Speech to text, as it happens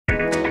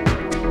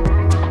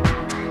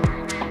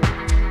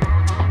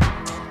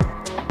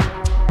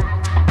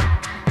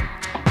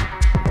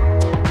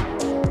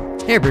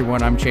Hey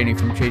everyone, I'm Cheney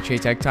from Che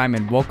Tech Time,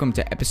 and welcome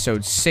to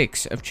episode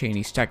 6 of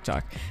Cheney's Tech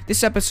Talk.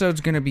 This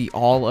episode's going to be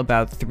all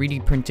about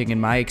 3D printing and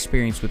my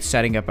experience with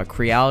setting up a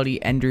Creality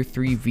Ender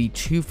 3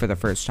 V2 for the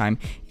first time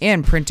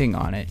and printing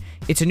on it.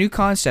 It's a new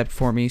concept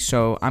for me,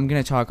 so I'm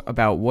going to talk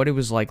about what it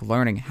was like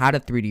learning how to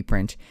 3D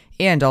print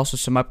and also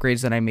some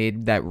upgrades that I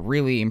made that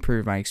really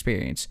improved my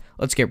experience.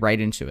 Let's get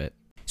right into it.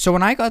 So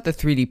when I got the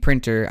 3D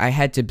printer, I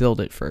had to build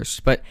it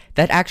first, but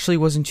that actually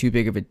wasn't too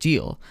big of a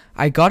deal.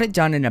 I got it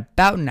done in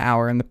about an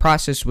hour and the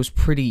process was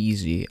pretty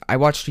easy. I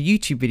watched a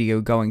YouTube video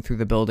going through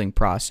the building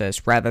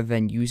process rather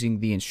than using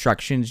the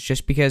instructions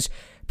just because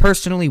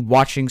personally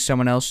watching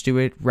someone else do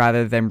it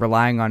rather than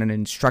relying on an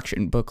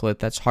instruction booklet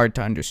that's hard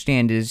to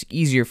understand is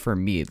easier for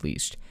me at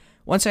least.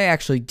 Once I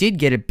actually did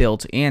get it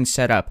built and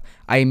set up,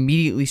 I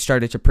immediately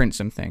started to print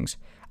some things.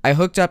 I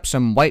hooked up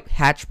some white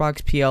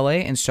Hatchbox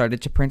PLA and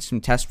started to print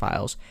some test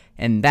files,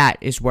 and that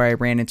is where I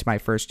ran into my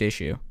first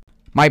issue.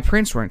 My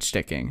prints weren't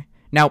sticking.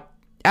 Now,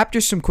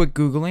 after some quick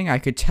Googling, I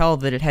could tell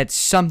that it had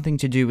something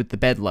to do with the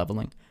bed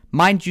leveling.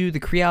 Mind you, the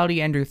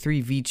Creality Ender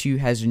 3 V2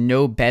 has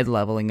no bed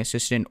leveling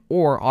assistant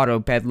or auto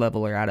bed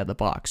leveler out of the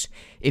box.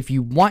 If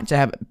you want to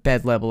have a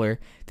bed leveler,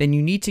 then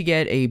you need to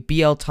get a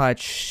BL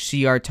Touch,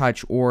 CR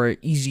Touch, or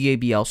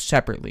EasyABL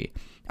separately.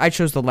 I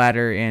chose the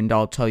latter, and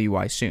I'll tell you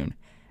why soon.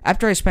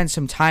 After I spent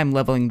some time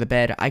leveling the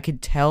bed, I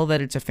could tell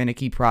that it's a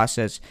finicky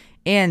process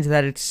and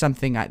that it's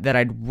something that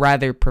I'd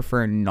rather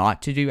prefer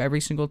not to do every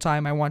single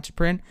time I want to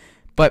print,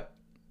 but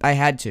I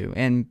had to,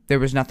 and there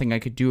was nothing I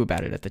could do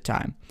about it at the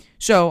time.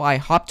 So I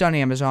hopped on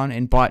Amazon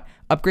and bought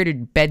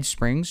upgraded bed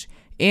springs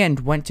and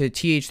went to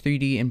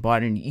TH3D and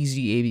bought an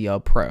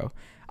EasyABL Pro.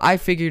 I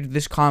figured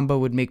this combo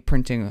would make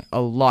printing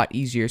a lot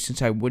easier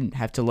since I wouldn't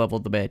have to level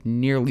the bed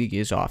nearly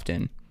as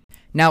often.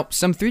 Now,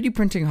 some 3D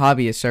printing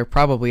hobbyists are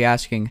probably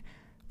asking,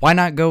 why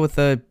not go with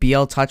the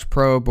BL Touch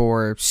Probe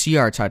or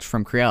CR Touch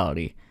from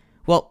Creality?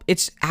 Well,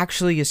 it's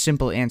actually a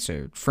simple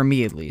answer, for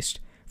me at least.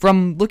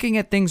 From looking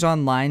at things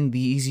online,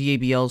 the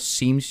EasyABL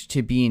seems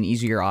to be an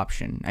easier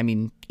option. I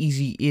mean,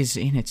 easy is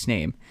in its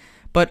name.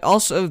 But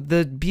also,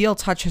 the BL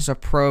Touch has a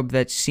probe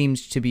that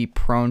seems to be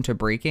prone to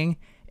breaking,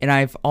 and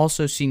I've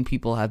also seen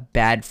people have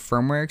bad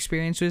firmware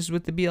experiences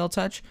with the BL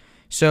Touch,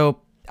 so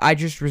I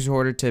just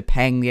resorted to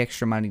paying the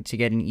extra money to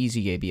get an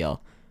EasyABL.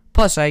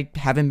 Plus, I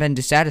haven't been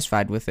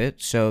dissatisfied with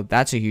it, so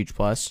that's a huge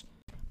plus.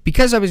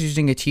 Because I was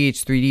using a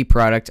TH3D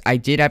product, I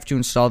did have to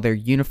install their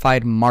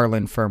unified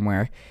Marlin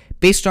firmware.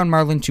 Based on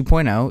Marlin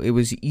 2.0, it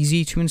was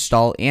easy to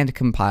install and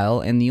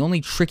compile, and the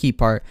only tricky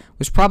part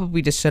was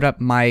probably to set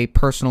up my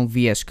personal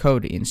VS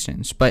Code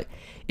instance. But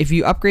if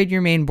you upgrade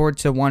your mainboard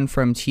to one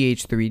from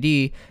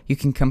TH3D, you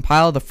can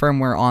compile the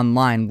firmware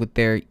online with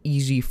their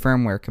easy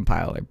firmware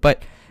compiler.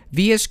 But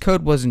VS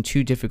Code wasn't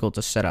too difficult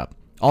to set up.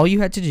 All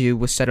you had to do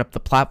was set up the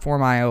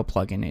Platform I/O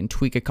plugin and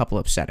tweak a couple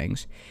of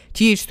settings.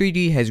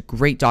 TH3D has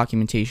great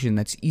documentation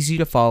that's easy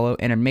to follow,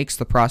 and it makes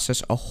the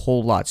process a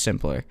whole lot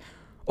simpler.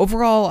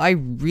 Overall, I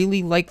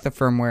really like the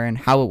firmware and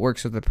how it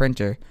works with the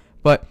printer,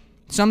 but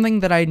something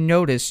that I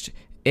noticed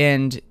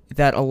and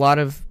that a lot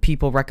of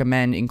people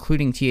recommend,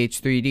 including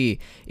TH3D,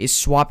 is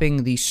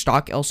swapping the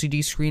stock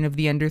LCD screen of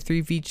the Ender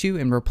 3 V2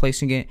 and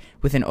replacing it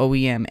with an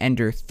OEM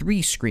Ender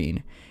 3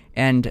 screen.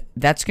 And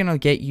that's going to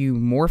get you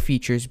more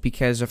features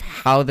because of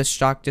how the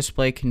stock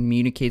display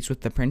communicates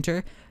with the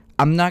printer.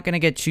 I'm not going to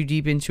get too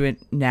deep into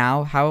it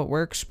now, how it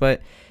works,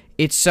 but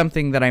it's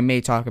something that I may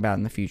talk about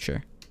in the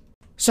future.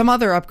 Some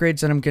other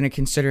upgrades that I'm going to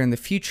consider in the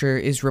future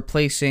is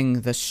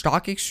replacing the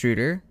stock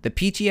extruder, the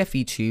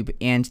PTFE tube,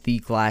 and the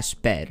glass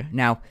bed.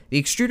 Now,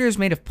 the extruder is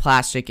made of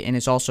plastic and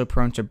is also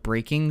prone to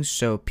breaking,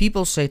 so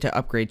people say to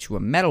upgrade to a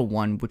metal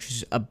one, which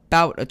is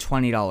about a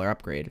 $20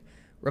 upgrade.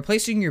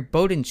 Replacing your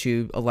Bowden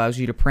tube allows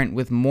you to print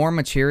with more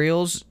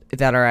materials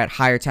that are at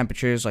higher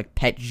temperatures like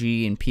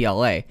PETG and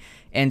PLA.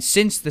 And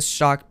since the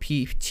stock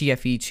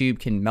PTFE tube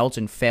can melt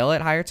and fail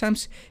at higher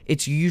temps,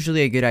 it's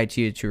usually a good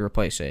idea to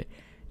replace it.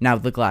 Now,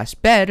 the glass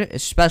bed,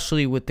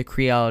 especially with the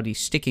Creality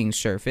sticking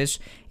surface,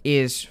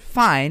 is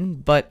fine,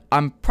 but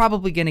I'm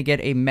probably going to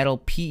get a metal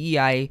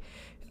PEI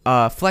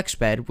flex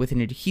bed with an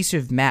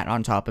adhesive mat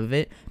on top of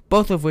it,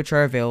 both of which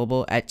are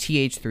available at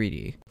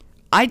TH3D.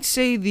 I'd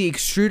say the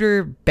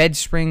extruder, bed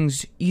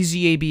springs,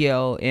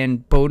 EasyABL,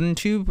 and Bowden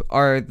tube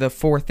are the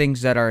 4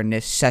 things that are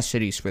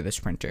necessities for this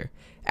printer.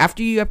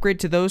 After you upgrade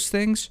to those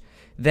things,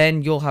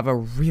 then you'll have a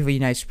really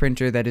nice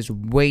printer that is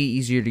way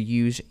easier to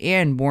use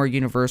and more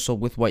universal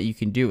with what you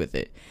can do with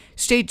it.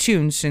 Stay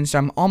tuned since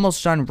I'm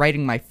almost done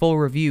writing my full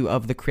review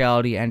of the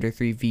Creality Ender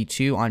 3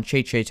 V2 on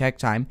Che Tech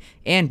Time,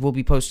 and we'll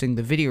be posting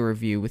the video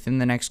review within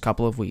the next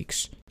couple of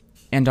weeks.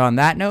 And on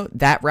that note,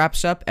 that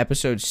wraps up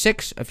episode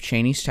 6 of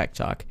Cheney's Tech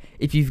Talk.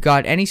 If you've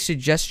got any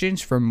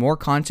suggestions for more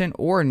content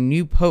or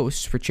new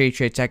posts for Che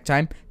Tech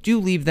Time, do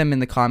leave them in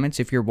the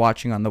comments if you're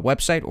watching on the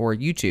website or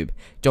YouTube.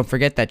 Don't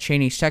forget that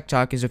Cheney's Tech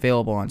Talk is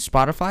available on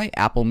Spotify,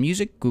 Apple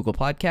Music, Google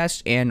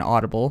Podcasts, and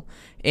Audible,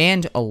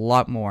 and a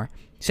lot more.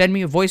 Send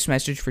me a voice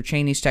message for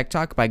Cheney's Tech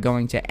Talk by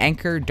going to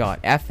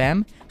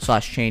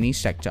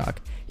anchor.fm/Cheney's Tech Talk.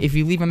 If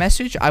you leave a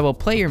message, I will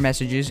play your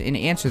messages and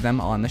answer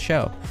them on the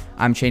show.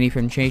 I'm Cheney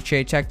from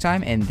Cheney Tech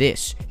Time, and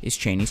this is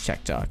Cheney's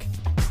Tech Talk.